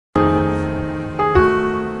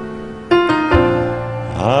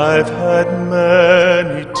I've had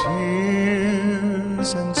many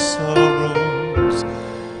tears and sorrows.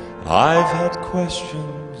 I've had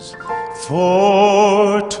questions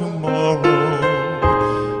for tomorrow.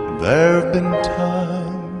 There've been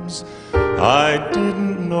times I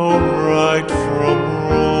didn't know right from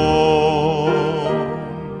wrong.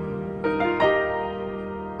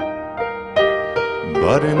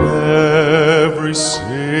 But in every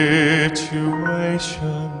situation,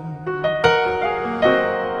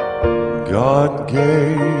 God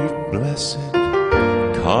gave blessed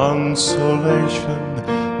consolation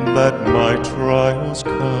that my trials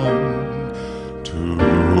come to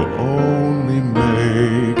only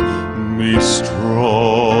make me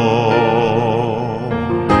strong.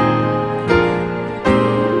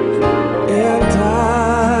 And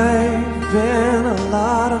I've been a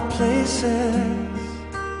lot of places,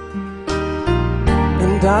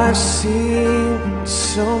 and I've seen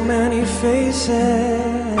so many faces.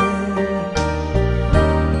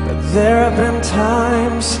 There have been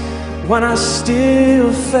times when I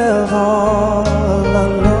still felt all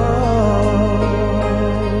alone.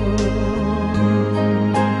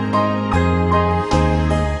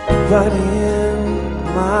 But in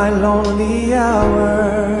my lonely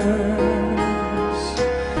hours,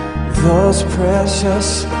 those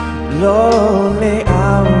precious lonely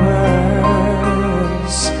hours,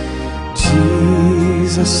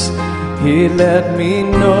 Jesus, He let me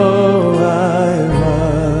know I